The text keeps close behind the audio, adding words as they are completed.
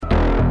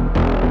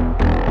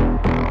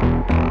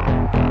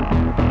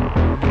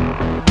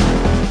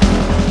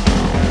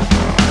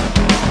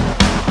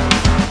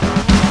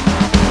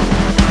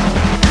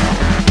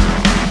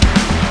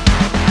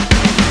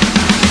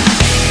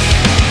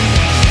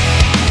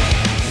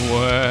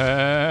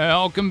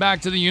Welcome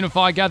back to the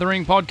Unify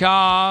Gathering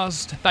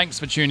podcast. Thanks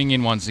for tuning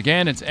in once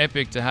again. It's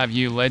epic to have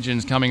you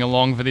legends coming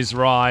along for this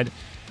ride.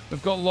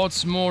 We've got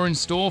lots more in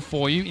store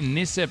for you in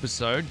this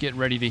episode. Get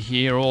ready to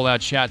hear all our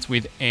chats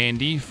with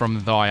Andy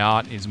from Thy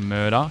Art is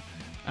Murder,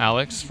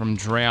 Alex from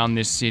Drown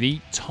This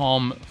City,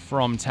 Tom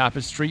from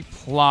Tapestry.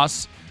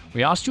 Plus,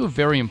 we asked you a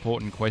very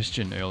important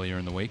question earlier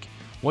in the week.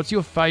 What's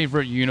your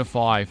favourite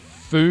Unify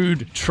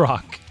food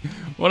truck?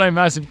 What a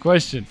massive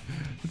question.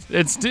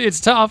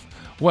 It's tough.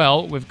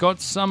 Well, we've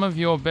got some of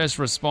your best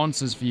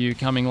responses for you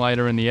coming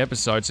later in the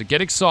episode, so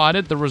get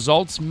excited. The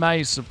results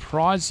may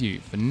surprise you.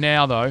 For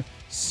now, though,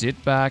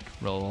 sit back,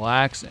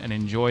 relax, and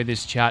enjoy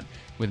this chat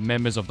with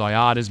members of Thy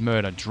Art is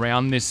Murder,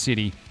 Drown This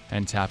City,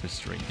 and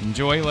Tapestry.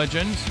 Enjoy,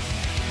 legends.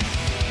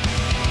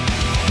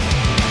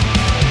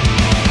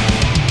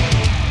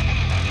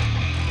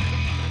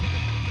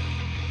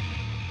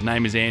 The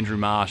name is Andrew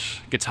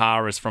Marsh,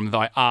 guitarist from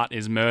Thy Art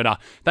is Murder.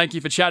 Thank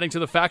you for chatting to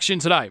the faction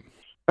today.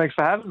 Thanks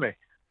for having me.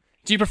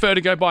 Do you prefer to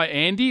go by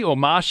Andy or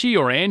Marshy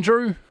or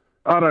Andrew?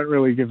 I don't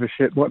really give a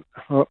shit what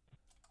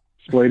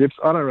Spleedips.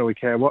 I don't really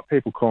care what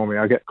people call me.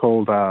 I get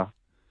called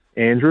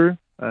Andrew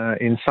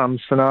in some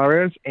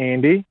scenarios,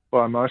 Andy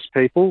by most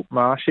people,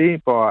 Marshy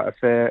by a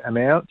fair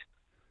amount,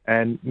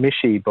 and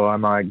Mishy by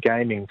my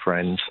gaming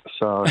friends.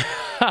 So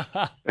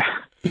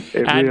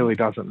it really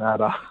doesn't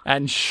matter.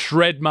 And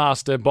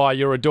Shredmaster by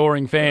your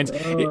adoring fans.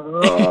 I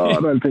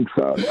don't think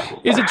so.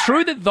 Is it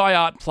true that Thy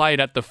Art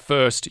played at the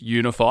first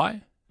Unify?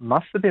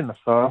 Must have been the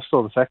first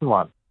or the second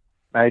one.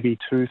 Maybe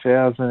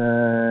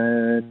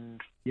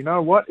 2000... You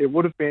know what? It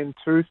would have been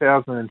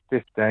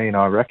 2015,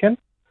 I reckon.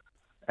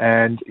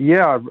 And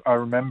yeah, I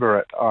remember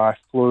it. I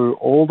flew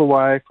all the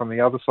way from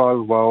the other side of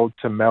the world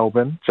to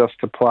Melbourne just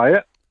to play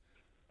it,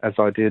 as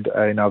I did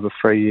another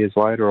 3 years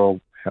later, or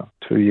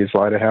 2 years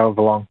later,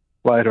 however long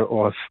later it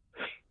was.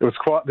 It was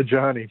quite the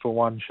journey for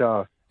one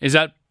show. Is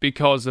that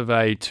because of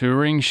a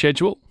touring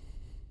schedule?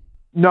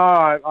 No,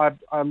 I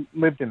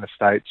lived in the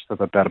States for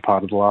the better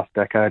part of the last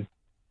decade.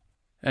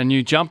 And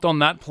you jumped on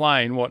that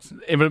plane,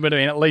 it would have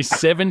been at least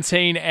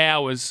 17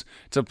 hours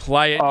to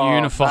play at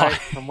Unify.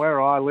 Mate, from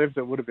where I lived,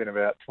 it would have been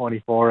about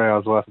 24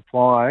 hours worth of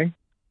flying.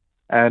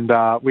 And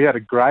we had a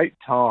great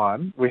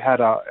time. We had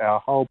our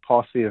whole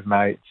posse of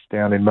mates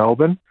down in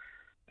Melbourne.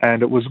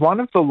 And it was one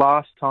of the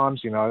last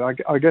times,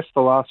 I guess the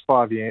last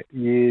 5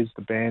 years,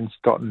 the band's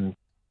gotten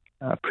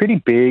pretty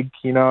big,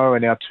 and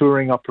our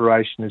touring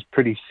operation is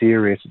pretty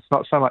serious. It's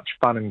not so much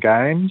fun and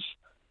games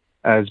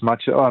as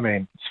much.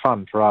 It's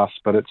fun for us,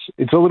 but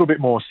it's a little bit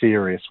more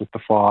serious with the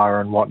fire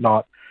and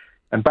whatnot.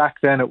 And back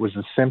then it was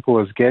as simple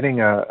as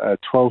getting a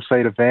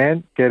 12-seater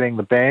van, getting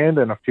the band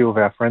and a few of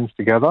our friends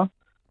together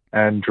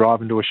and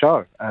driving to a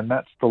show. And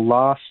that's the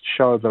last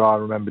show that I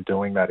remember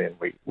doing that in.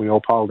 We all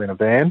piled in a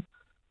van.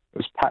 It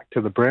was packed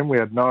to the brim. We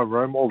had no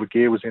room. All the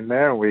gear was in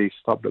there, and we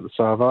stopped at the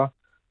servo,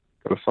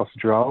 got a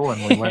sausage roll,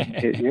 and we went and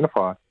hit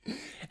Unify.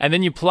 And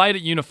then you played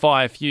at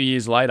Unify a few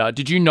years later.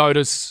 Did you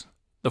notice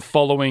the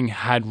following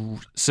had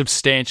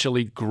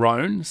substantially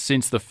grown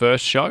since the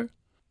first show?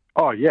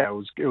 Oh, yeah,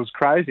 it was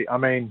crazy. I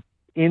mean,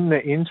 in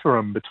the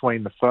interim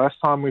between the first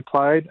time we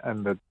played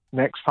and the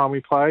next time we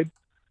played,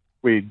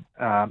 we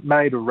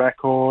made a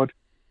record,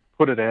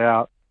 put it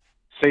out.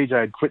 CJ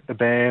had quit the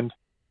band.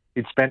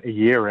 He'd spent a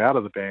year out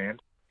of the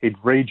band. He'd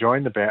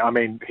rejoined the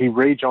band. He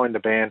rejoined the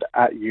band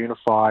at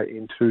Unify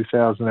in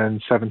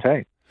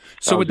 2017.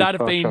 So would that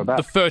have been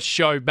the first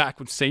show back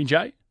with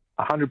CJ?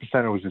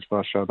 100% it was his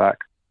first show back.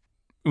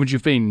 Would you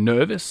have been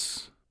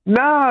nervous?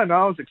 No, I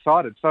was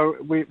excited. So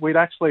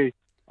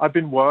I'd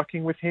been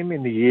working with him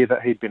in the year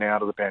that he'd been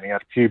out of the band. He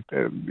had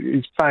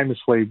he's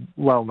famously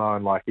well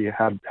known, like he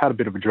had a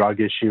bit of a drug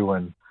issue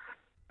and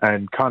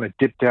kind of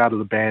dipped out of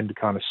the band to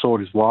kind of sort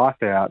his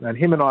life out. And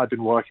him and I had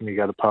been working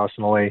together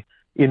personally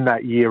in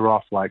that year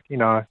off, like,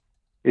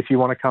 if you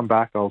want to come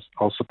back,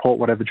 I'll support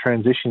whatever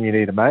transition you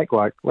need to make.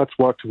 Like, let's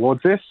work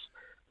towards this.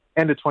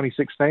 End of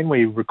 2016,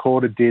 we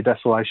recorded Dear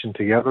Desolation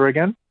together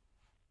again.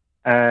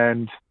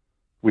 And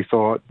we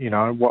thought,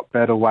 what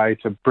better way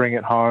to bring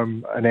it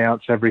home,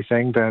 announce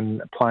everything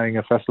than playing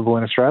a festival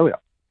in Australia.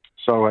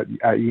 So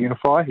at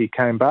Unify, he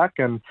came back,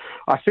 and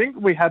I think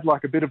we had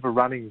like a bit of a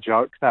running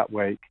joke that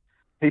week.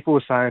 People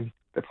were saying,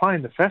 they're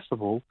playing the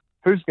festival,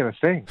 who's going to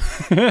sing?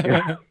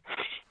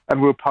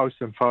 And we'll post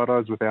some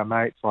photos with our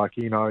mates, like,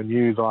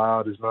 new Thy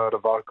Art is Murder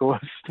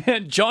vocalist.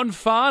 John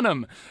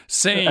Farnham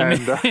seen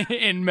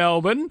in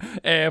Melbourne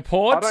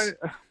airport.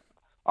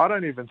 I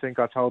don't even think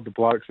I told the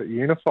blokes at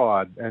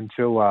Unified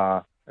until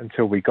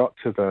we got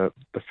to the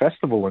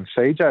festival and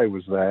CJ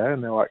was there,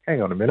 and they're like,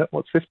 hang on a minute,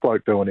 what's this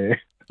bloke doing here?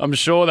 I'm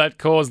sure that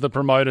caused the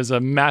promoters a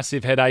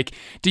massive headache.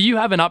 Do you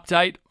have an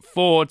update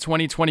for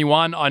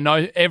 2021? I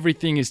know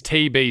everything is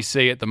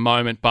TBC at the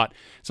moment, but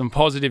some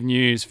positive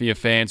news for your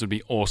fans would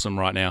be awesome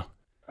right now.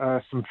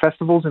 Some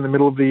festivals in the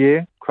middle of the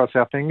year, cross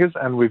our fingers,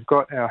 and we've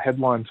got our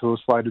headline tour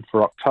slated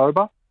for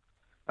October.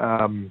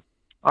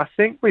 I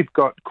think we've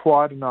got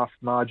quite enough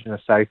margin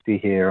of safety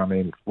here.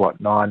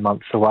 9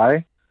 months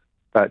away?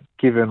 But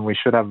given we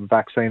should have a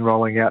vaccine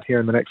rolling out here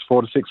in the next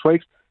 4 to 6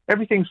 weeks,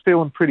 everything's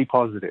feeling pretty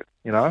positive.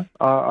 You know,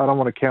 I don't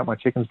want to count my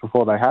chickens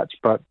before they hatch,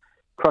 but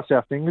cross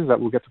our fingers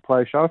that we'll get to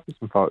play a show for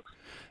some folks.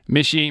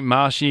 Mishy,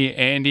 Marshy,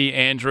 Andy,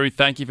 Andrew,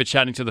 thank you for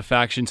chatting to the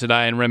faction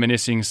today and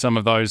reminiscing some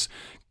of those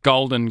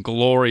golden,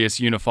 glorious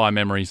Unify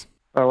memories.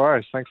 No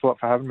worries. Thanks a lot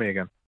for having me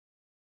again.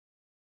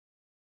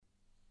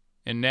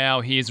 And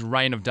now here's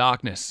Reign of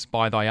Darkness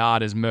by Thy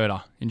Art is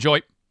Murder.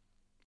 Enjoy.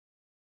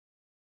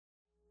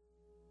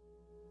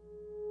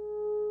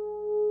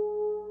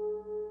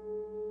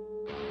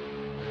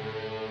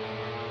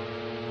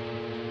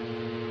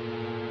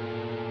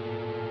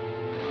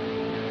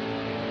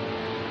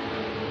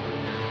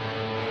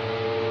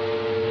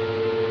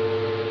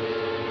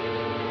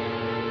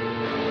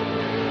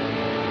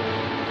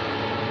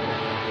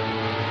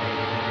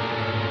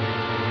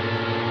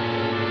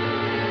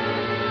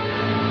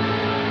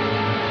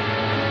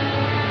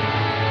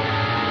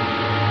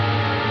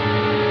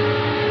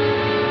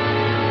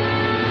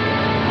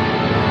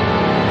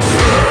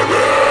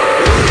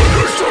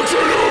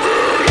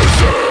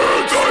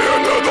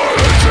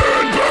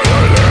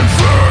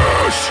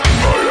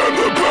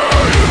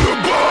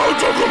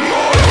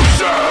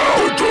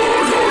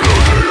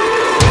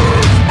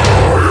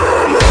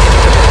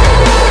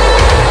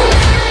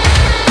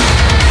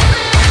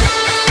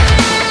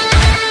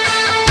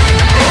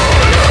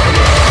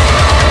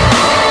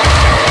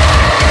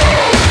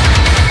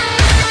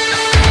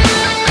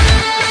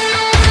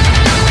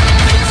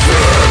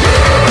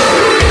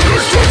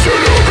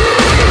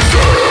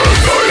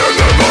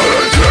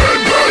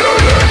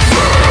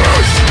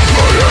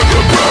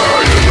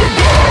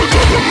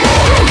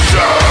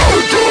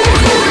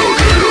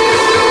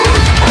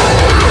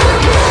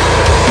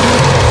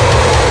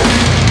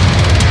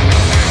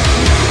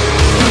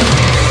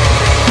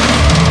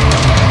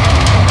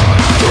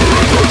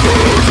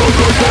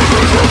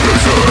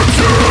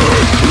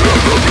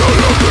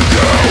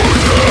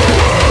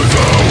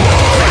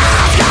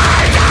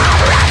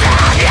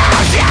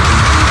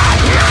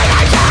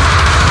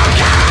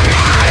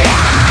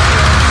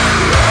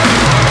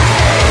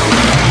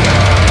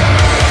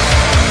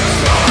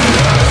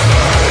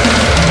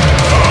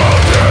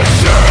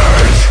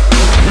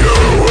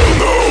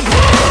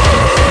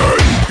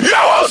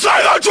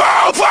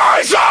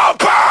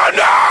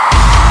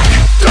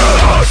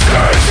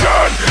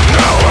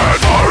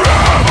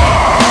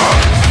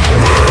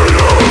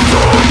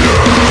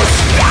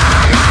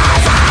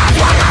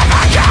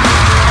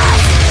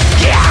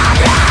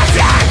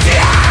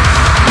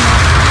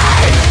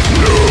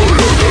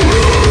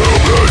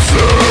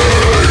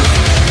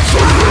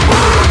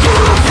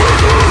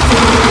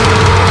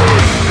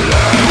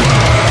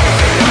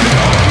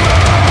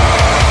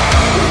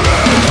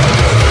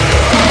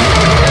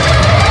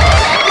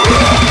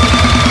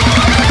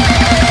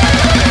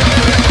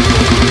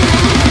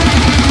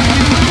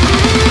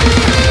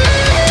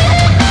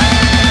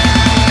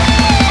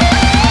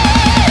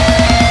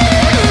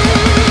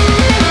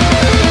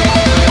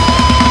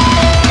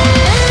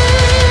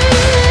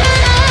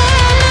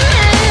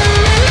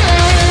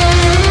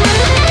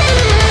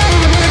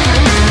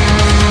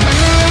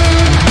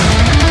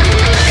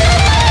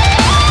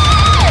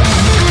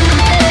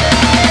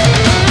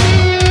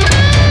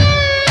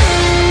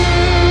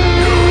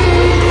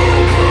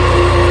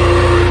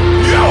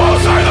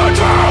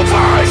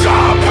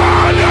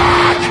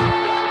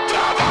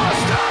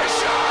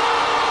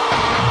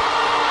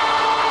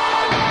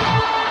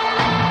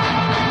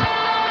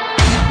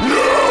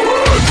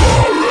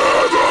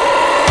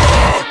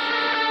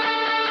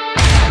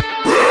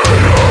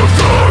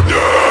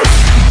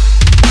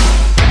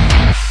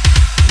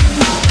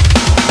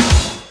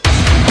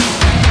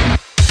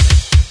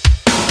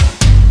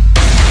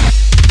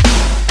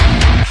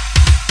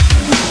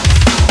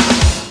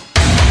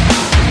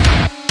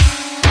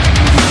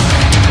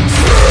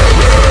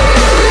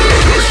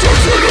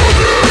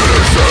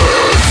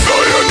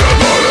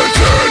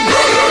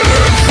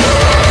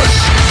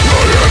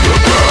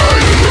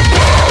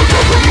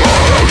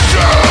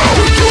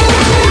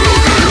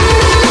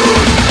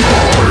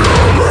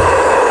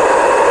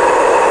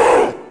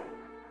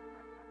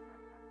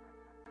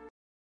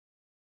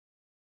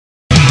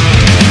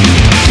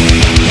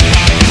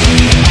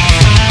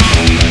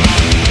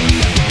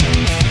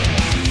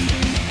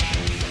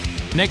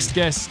 Next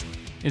guest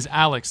is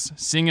Alex,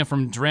 singer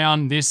from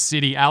Drown This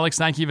City. Alex,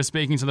 thank you for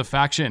speaking to the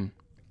faction.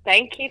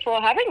 Thank you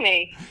for having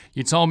me.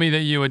 You told me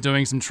that you were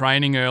doing some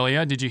training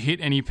earlier. Did you hit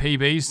any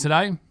PBs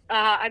today?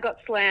 I got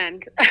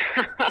slammed,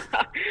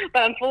 but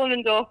I'm full of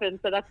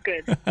endorphins, so that's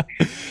good.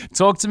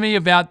 Talk to me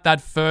about that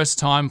first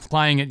time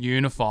playing at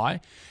Unify.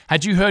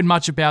 Had you heard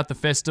much about the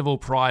festival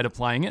prior to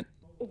playing it?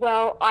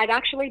 Well, I'd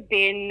actually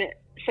been,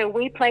 so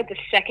we played the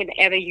second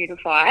ever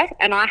Unify,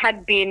 and I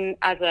had been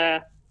as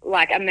a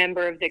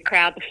member of the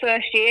crowd the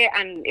first year,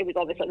 and it was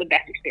obviously the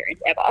best experience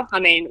ever. I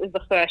mean, it was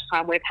the first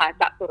time we've had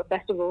that sort of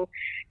festival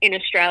in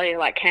Australia,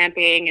 like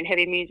camping and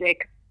heavy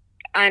music.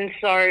 And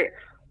so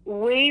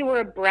we were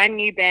a brand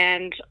new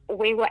band.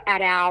 We were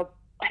at our,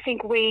 I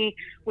think we'd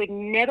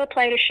never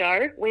played a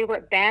show. We were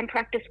at band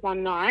practice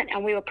one night,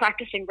 and we were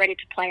practicing ready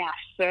to play our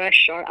first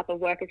show at the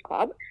Workers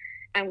Club.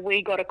 and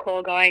we got a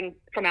call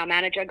from our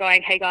manager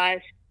going, "Hey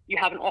guys, you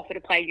have an offer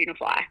to play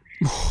Unify."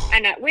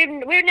 And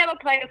we've never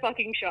played a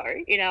fucking show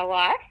in our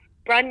life.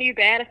 Brand new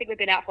band. I think we've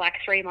been out for like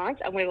 3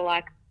 months, and we were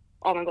like,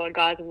 "Oh my God,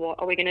 guys, what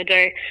are we going to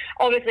do?"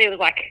 Obviously, it was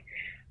like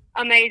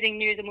amazing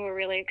news, and we were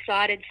really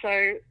excited.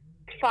 So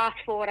fast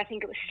forward, I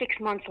think it was 6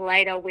 months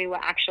later, we were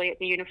actually at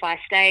the Unify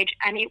stage,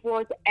 and it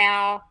was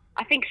our,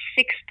 I think,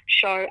 6th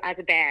show as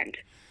a band.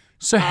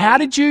 So how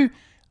did you...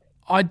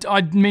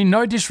 I mean,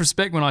 no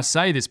disrespect when I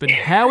say this, but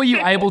how are you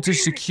able to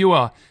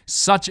secure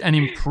such an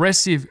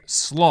impressive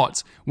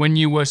slot when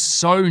you were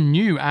so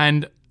new?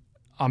 And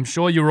I'm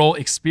sure you're all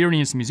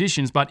experienced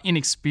musicians, but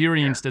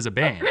inexperienced as a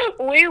band.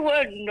 We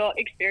were not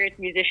experienced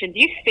musicians.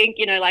 You think,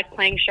 like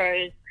playing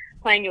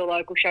your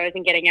local shows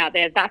and getting out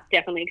there, that's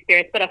definitely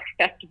experience, but a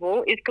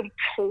festival is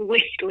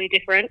completely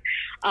different.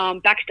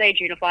 Backstage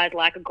Unify is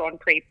like a Grand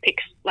Prix pit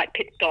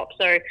stop.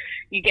 So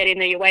you get in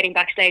there, you're waiting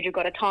backstage, you've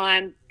got a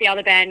time, the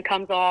other band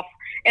comes off,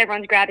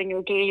 everyone's grabbing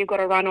your gear, you've got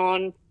to run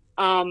on.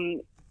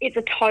 It's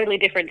a totally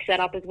different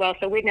setup as well.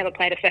 So we've never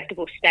played a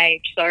festival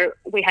stage. So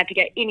we had to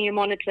get in-ear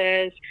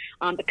monitors.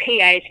 The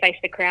PAs face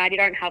the crowd. You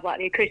don't have like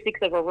the acoustics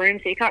of a room,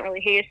 so you can't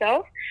really hear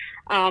yourself.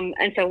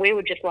 And so we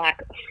were just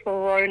like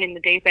thrown in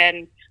the deep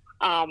end.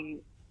 And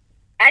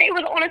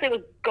it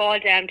was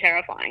goddamn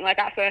terrifying. Like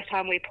that first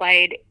time we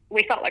played,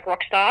 we felt like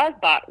rock stars,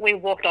 but we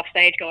walked off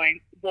stage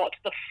going, "What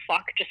the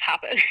fuck just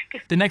happened?"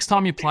 The next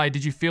time you played,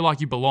 did you feel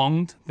like you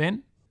belonged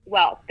then?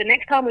 Well, the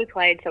next time we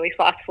played, so we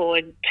fast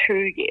forward 2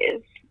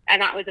 years,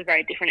 and that was a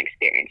very different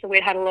experience. So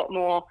we'd had a lot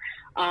more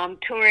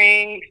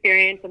touring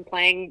experience and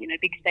playing,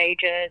 big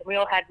stages. We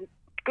all had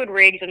good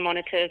rigs and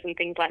monitors and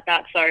things like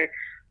that. So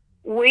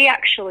we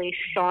actually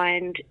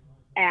signed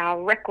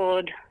our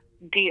record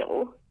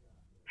deal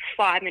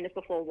 5 minutes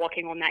before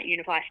walking on that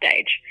Unify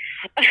stage.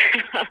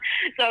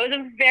 So it was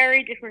a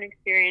very different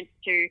experience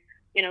to,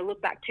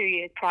 look back 2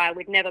 years prior.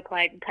 We'd never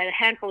played. We played a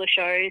handful of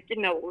shows,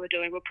 didn't know what we were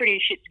doing. We're pretty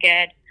shit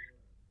scared.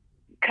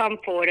 Come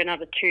forward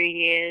another 2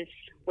 years.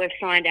 We've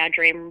signed our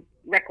dream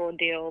record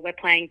deal. We're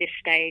playing this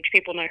stage.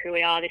 People know who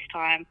we are this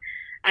time.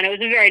 And it was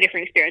a very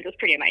different experience. It was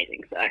pretty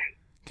amazing. So,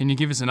 can you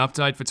give us an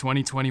update for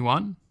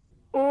 2021?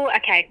 Oh,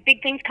 okay.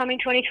 Big things coming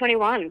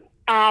 2021.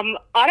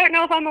 I don't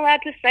know if I'm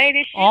allowed to say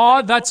this shit.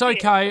 Oh, that's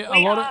okay.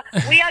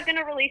 We are going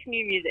to release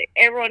new music.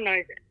 Everyone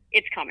knows it.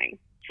 It's coming.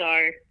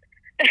 So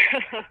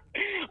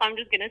I'm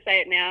just going to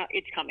say it now.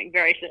 It's coming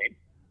very soon.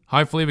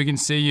 Hopefully we can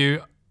see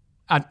you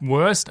at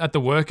worst at the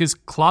Workers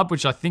Club,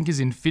 which I think is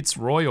in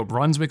Fitzroy or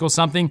Brunswick or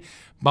something.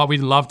 But we'd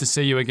love to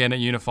see you again at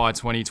Unify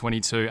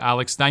 2022.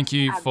 Alex, thank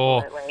you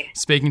for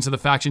speaking to the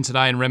faction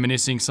today and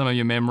reminiscing some of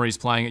your memories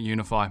playing at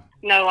Unify.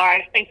 No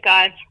worries. Thanks,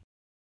 guys.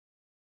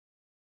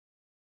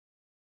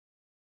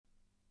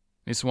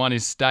 This one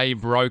is Stay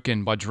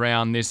Broken by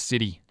Drown This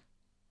City.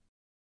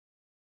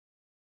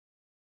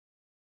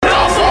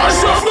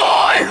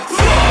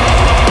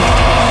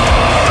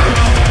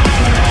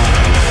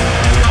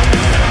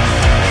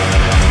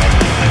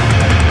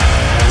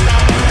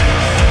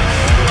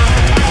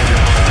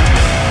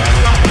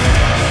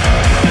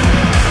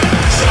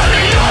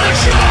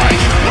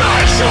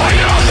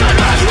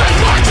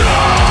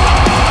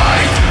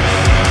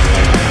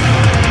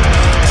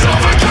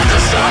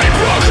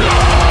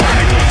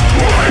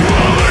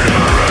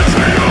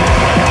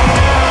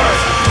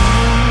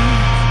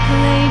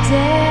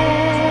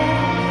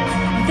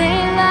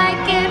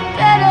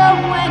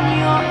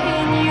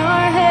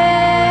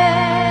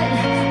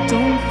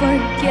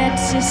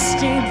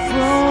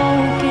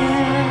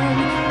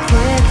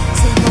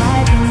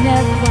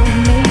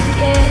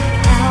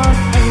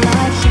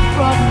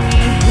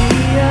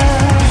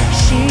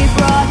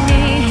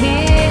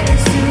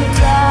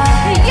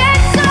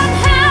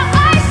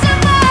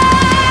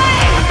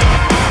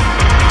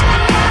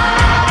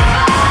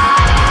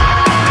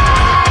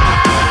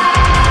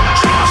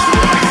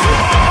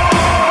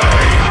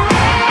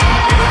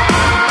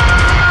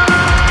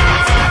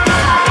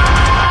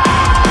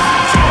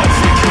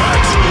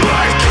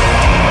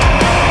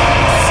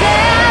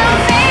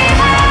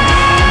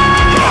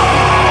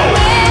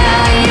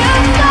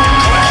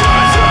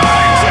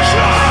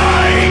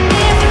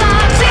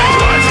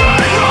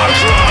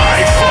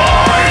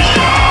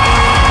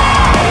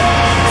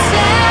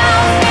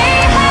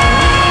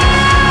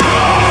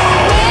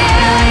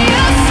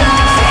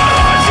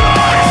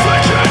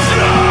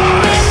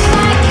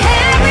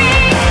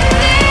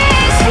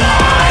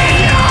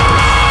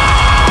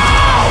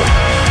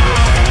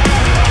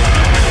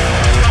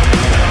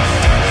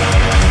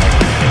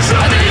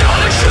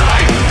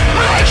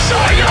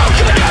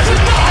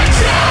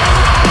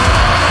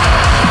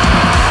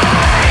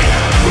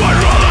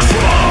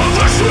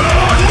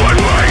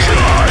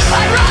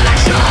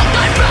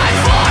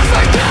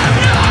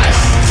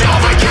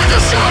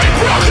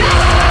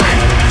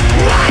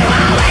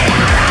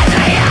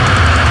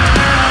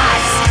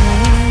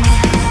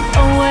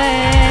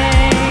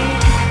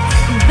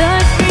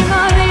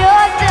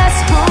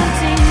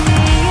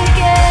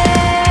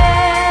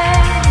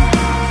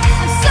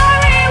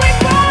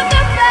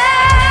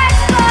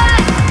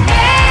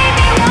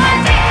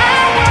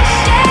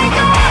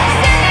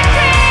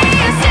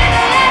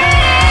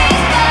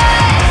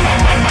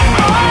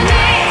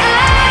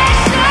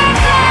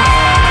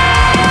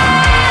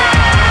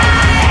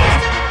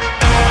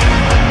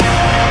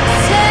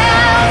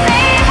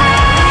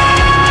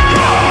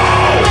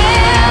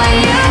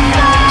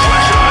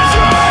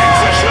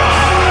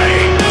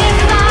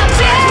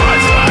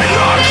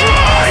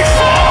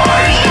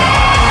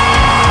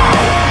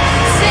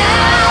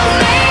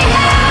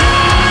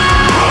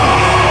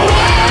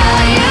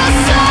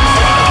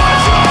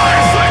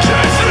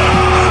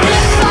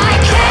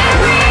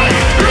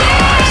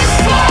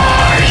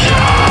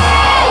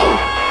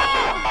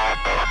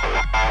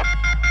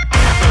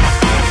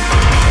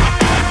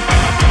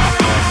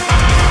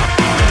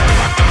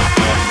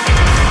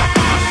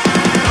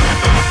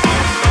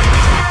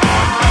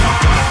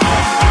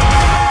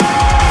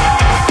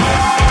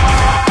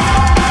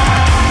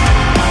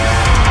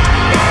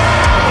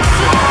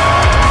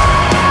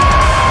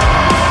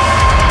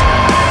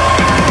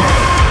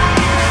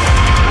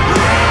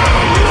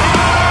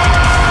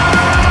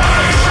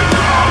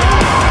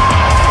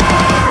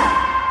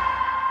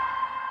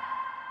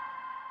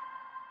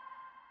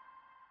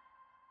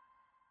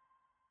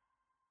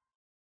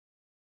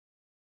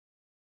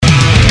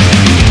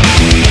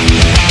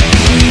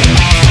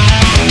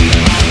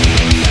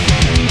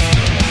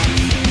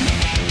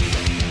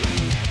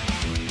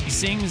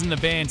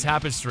 band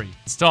Tapestry.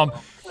 It's Tom.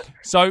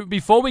 So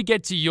before we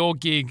get to your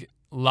gig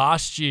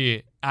last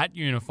year at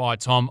Unify,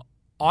 Tom,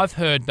 I've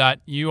heard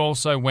that you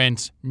also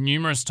went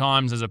numerous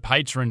times as a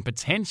patron,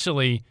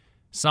 potentially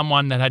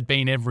someone that had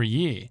been every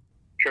year.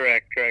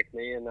 Correct.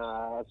 Me and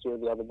a few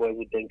of the other boys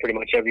have been pretty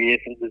much every year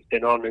since it's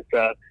been on.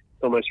 It's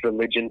almost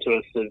religion to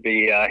us to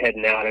be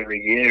heading out every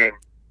year, and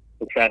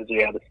it's sad to be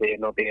able to see it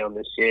not be on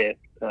this year.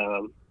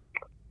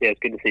 It's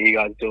good to see you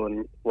guys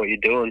doing what you're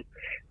doing,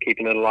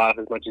 keeping it alive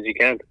as much as you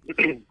can.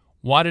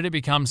 Why did it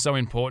become so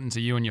important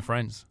to you and your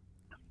friends?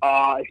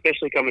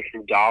 Especially coming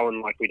from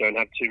Darwin, like we don't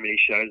have too many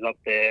shows up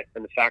there,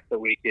 and the fact that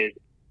we could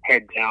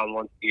head down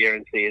once a year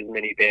and see as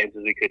many bands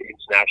as we could,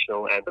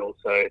 international and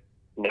also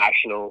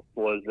national,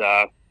 was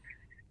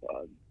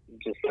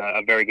just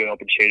a very good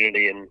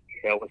opportunity, and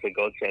it was a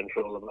godsend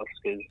for all of us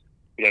because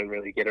we don't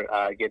really get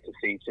to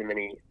see too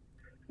many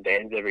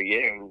bands every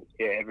year. And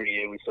every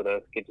year we sort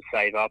of get to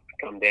save up,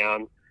 come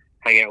down,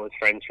 hang out with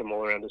friends from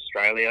all around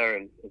Australia,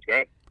 and it's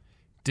great.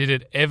 Did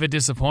it ever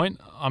disappoint?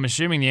 I'm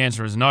assuming the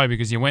answer is no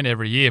because you went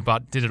every year,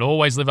 but did it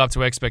always live up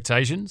to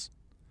expectations?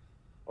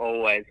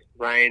 Always.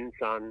 Rain,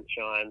 sun,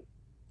 shine.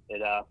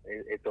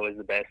 It's always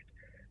the best.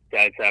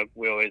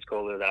 We always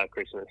call it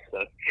Christmas,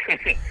 so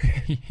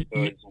we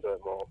always enjoy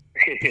it more.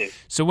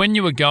 So when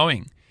you were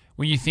going,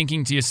 were you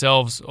thinking to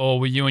yourselves, or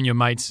were you and your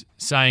mates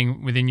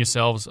saying within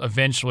yourselves,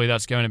 eventually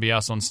that's going to be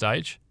us on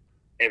stage?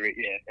 Every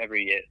year.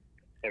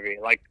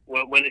 Like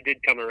when it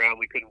did come around,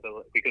 we couldn't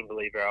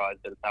believe our eyes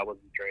that was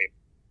a dream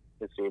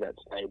to see that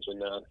stage,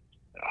 and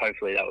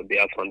hopefully that would be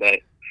us one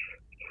day.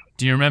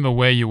 Do you remember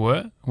where you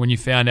were when you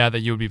found out that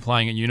you would be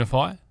playing at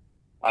Unify?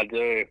 I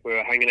do. We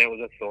were hanging out with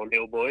the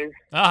Thornhill boys,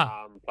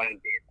 playing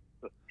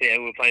beer. Yeah,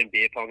 we were playing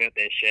beer pong at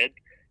their shed,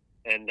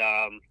 and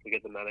we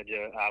got the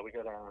manager. We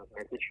got a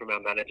message from our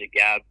manager,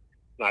 Gab,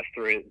 and I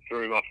threw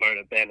my phone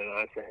at Ben, and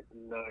I said,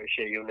 "No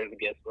shit, you'll never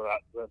guess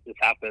what just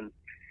happened."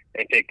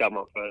 They picked up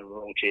my phone and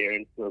we're all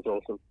cheering. It was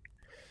awesome.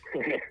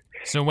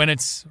 So when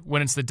it's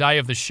the day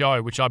of the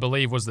show, which I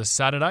believe was the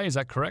Saturday, is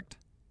that correct?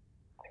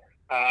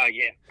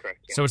 Yeah, correct.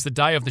 Yeah. So it's the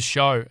day of the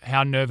show.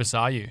 How nervous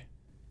are you,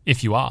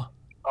 if you are?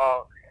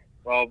 Oh,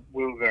 well,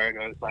 we were very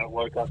nervous. I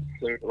woke up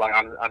super,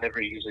 I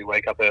never usually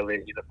wake up early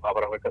to the pub,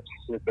 but I woke up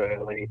super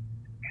early.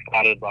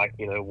 Started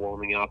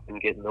warming up and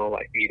getting all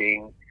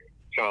eating,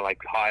 trying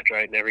to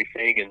hydrate and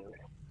everything. And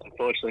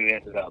unfortunately, we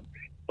ended up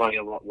playing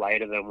a lot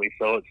later than we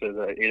thought, so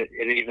that it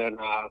even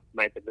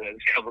made the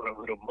nerves come on a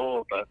little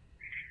more. But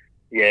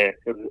yeah,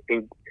 it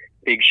was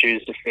big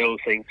shoes to fill,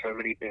 seeing so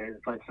many bands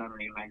play so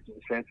many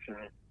amazing sets,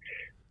 and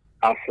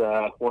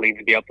us wanting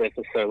to be up there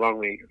for so long,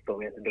 we thought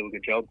we had to do a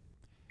good job.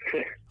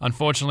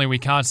 Unfortunately, we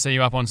can't see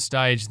you up on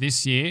stage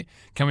this year.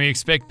 Can we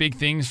expect big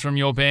things from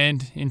your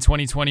band in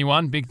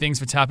 2021? Big things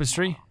for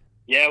Tapestry?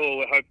 Yeah, well,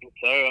 we're hoping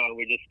so.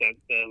 We just spent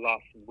the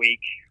last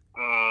week.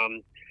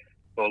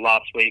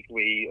 Last week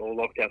we all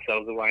locked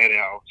ourselves away in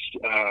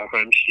our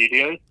home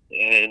studio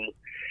and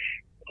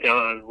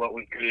done what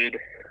we could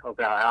of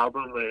our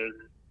album, and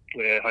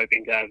we're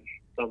hoping to have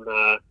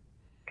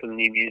some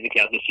new music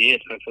out this year,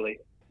 hopefully.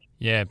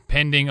 Yeah,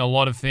 pending a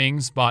lot of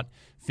things, but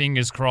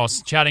fingers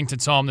crossed. Chatting to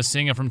Tom, the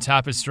singer from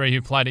Tapestry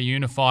who played at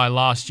Unify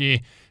last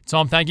year.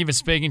 Tom, thank you for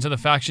speaking to The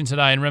Faction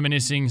today and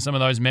reminiscing some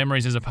of those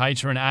memories as a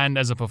patron and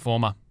as a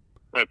performer.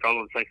 No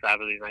problem. Thanks for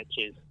having me, mate.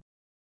 Cheers.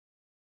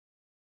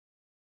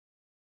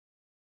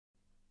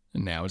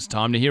 And now it's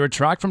time to hear a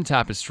track from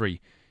Tapestry.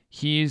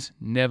 Here's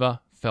Never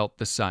Felt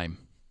the Same.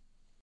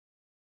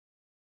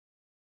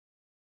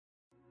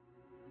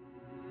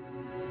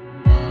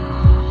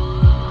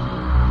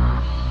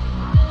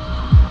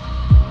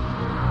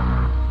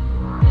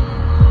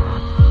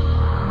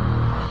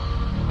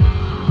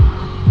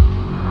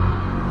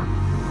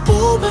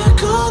 Pull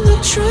back on the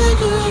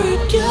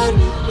trigger again.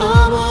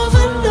 I'm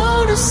over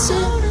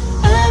noticing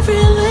every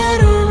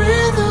little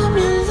rhythm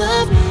you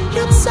left,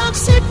 your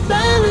toxic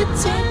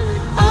melody.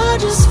 I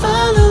just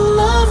fell in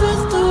love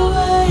with the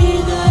way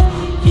that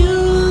you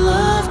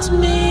loved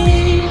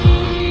me.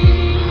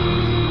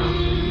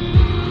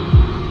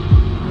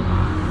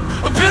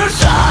 I'm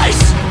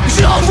hypnotized,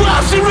 you're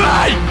wrapped in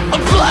rain. I'm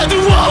blind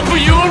the world,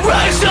 but you were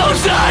raised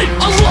outside.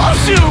 I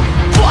lost you,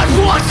 but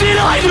what did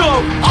I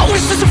know? I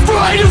was just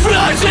afraid of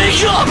letting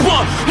up.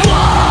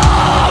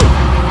 Whoa!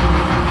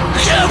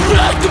 Can't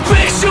back the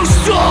beast you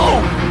stole.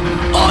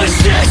 All the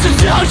sticks and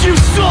down you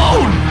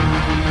sown.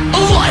 A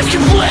life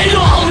complete,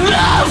 I'll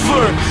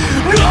never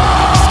know.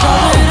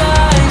 Scarlet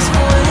eyes,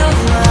 point of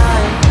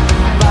light,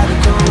 by the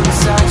cold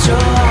inside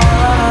your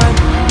heart,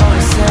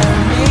 always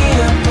tearing me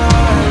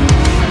apart.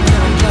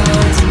 Now I'm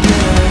blind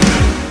again.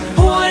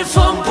 What if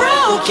I'm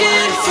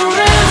broken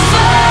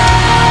forever?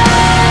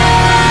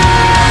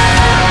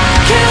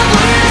 Can't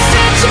learn to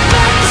set you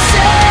back the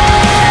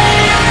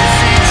same.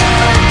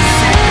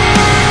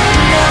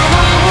 Now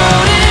my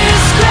world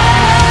is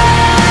gray.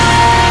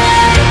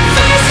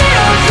 Facing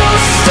up,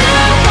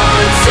 still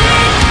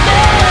wanting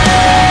me.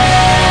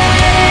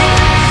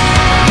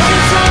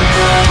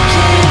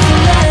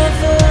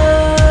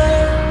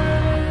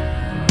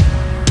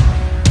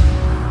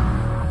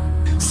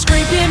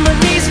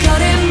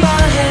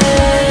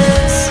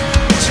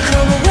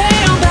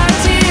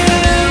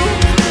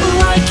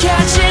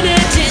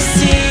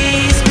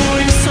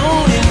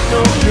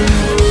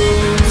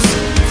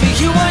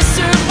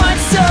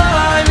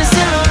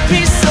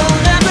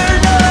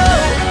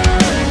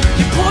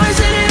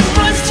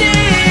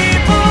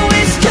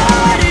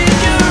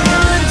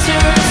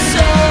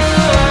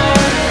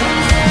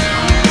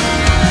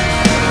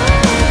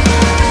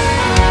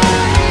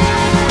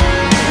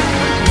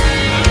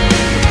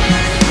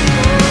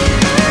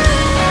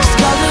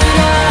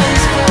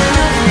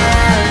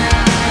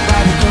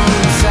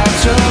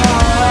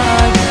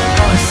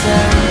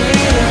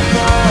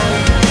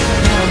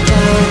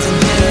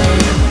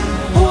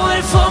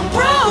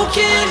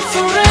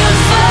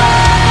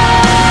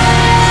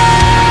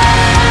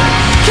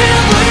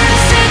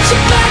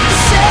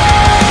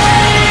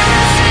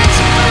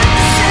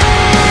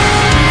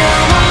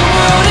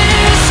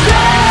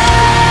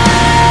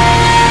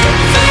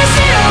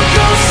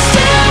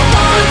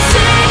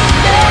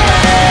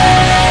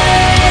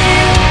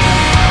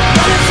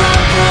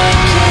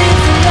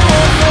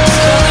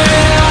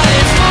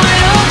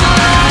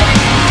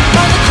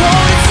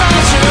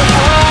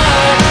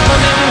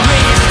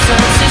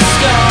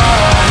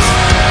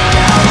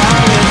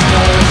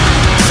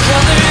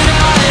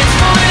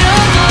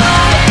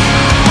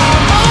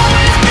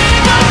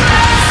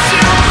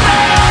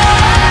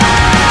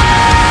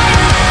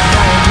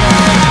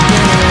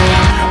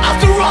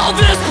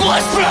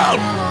 westbound.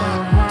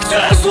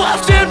 Tears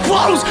left in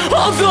puddles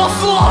on the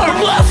floor.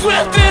 Left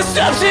with this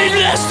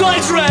emptiness I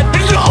dread.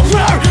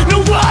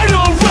 Nowhere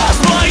to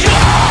rest my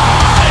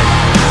head.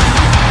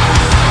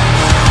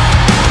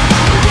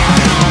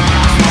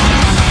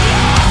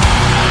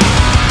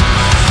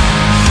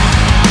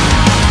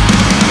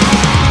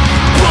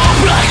 Pull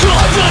back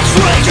on the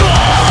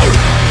trigger.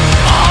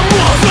 I'm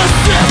over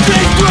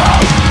sifting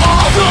through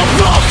all the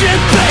broken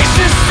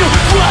pieces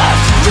still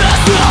left.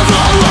 There's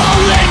another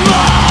lonely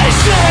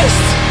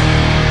myself.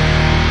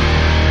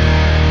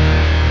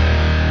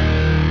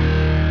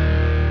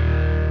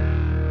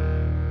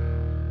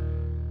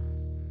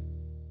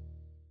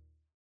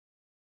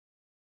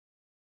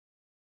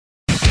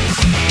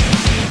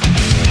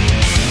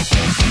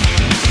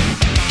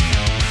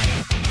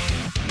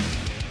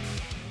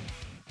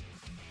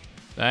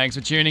 Thanks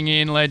for tuning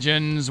in,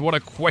 legends. What a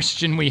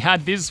question we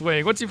had this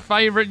week. What's your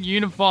favourite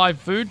unified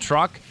food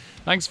truck?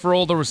 Thanks for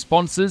all the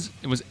responses.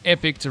 It was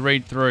epic to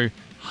read through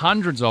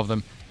hundreds of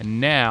them.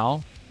 And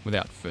now,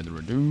 without further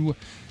ado,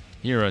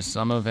 here are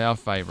some of our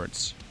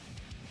favourites.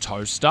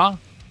 Toaster,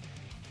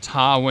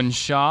 Tarwin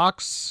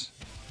Sharks,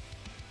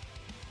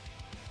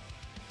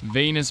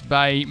 Venus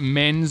Bay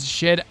Men's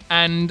Shed,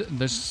 and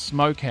the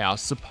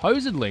Smokehouse.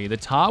 Supposedly, the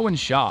Tarwin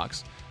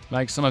Sharks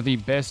make some of the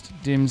best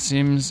dim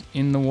sims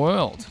in the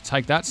world.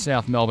 Take that,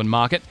 South Melbourne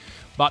market.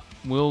 But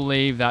we'll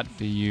leave that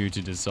for you to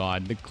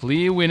decide. The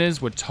clear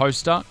winners were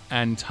Toaster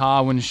and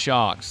Tarwin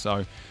Sharks.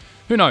 So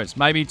who knows?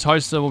 Maybe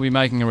Toaster will be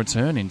making a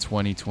return in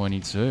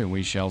 2022.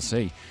 We shall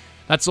see.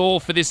 That's all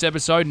for this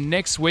episode.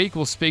 Next week,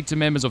 we'll speak to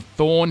members of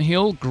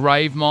Thornhill,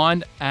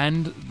 Gravemind,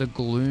 and The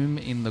Gloom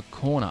in the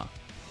Corner.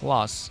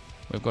 Plus,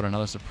 we've got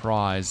another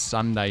surprise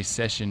Sunday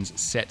Sessions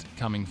set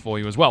coming for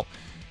you as well.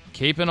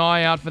 Keep an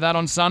eye out for that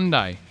on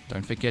Sunday.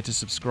 Don't forget to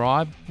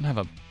subscribe and have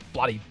a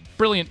bloody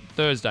brilliant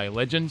Thursday,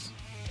 legends.